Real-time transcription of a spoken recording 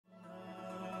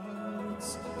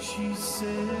She said,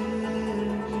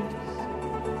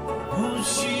 oh,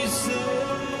 she said,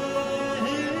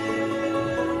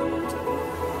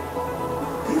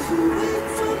 if you wait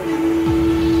for me,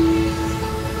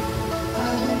 I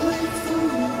will wait for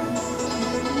you.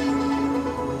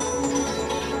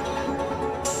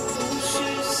 Oh,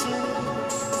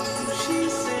 she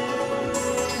said,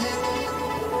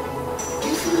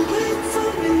 if you wait for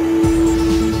me,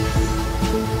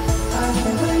 I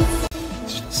will wait for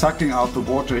you. Sucking out the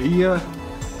water here,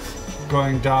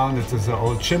 going down into the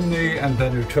old chimney, and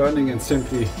then returning and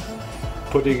simply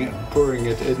pouring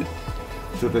it in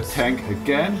to the tank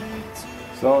again.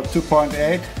 So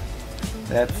 2.8,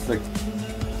 that's the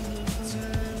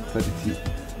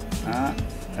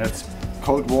that's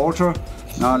cold water.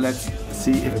 Now let's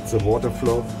see if it's a water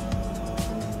flow.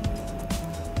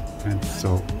 And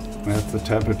so that's the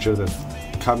temperature that's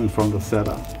coming from the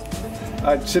setup.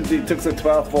 I simply took the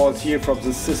 12 volts here from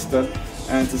the system,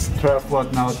 and this 12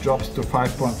 volt now drops to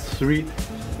 5.3.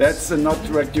 That's not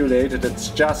regulated, it's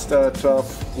just 12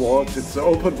 volts. Its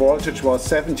open voltage was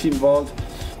 17 volt,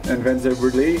 and when the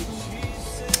relay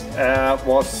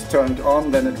was turned on,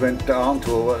 then it went down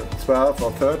to 12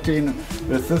 or 13.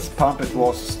 With this pump it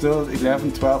was still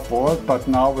 11, 12 volt, but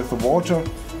now with the water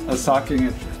sucking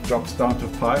it drops down to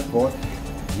 5 volt.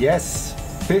 Yes,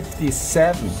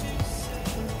 57.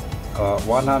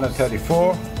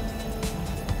 134,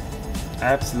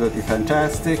 absolutely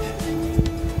fantastic.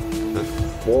 The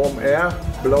warm air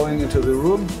blowing into the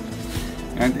room,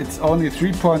 and it's only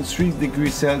 3.3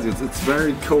 degrees Celsius. It's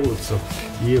very cold, so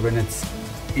here when it's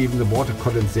even the water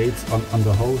condensates on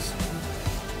the hose.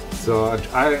 So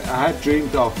I had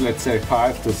dreamed of, let's say,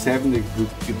 5 to 7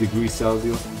 degrees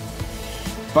Celsius,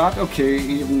 but okay,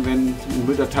 even when in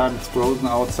winter time it's frozen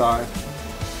outside.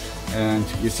 And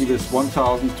you see this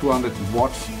 1200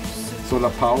 watt solar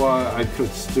power, I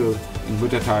could still in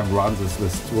winter time run this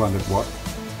with 200 watt.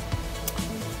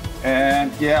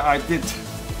 And yeah,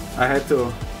 I had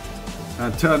to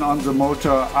turn on the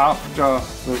motor after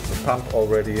the pump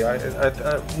already.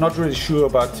 I'm not really sure,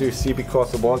 but you see,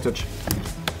 because the voltage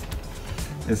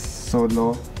is so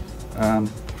low,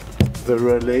 the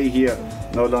relay here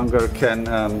no longer can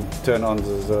turn on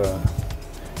the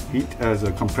heat as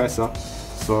a compressor.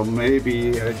 So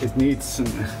maybe it needs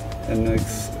a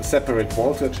separate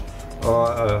voltage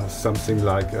or something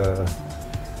like a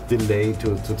delay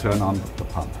to turn on the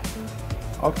pump.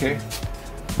 Okay,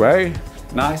 very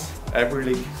nice,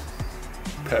 everything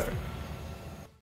perfect.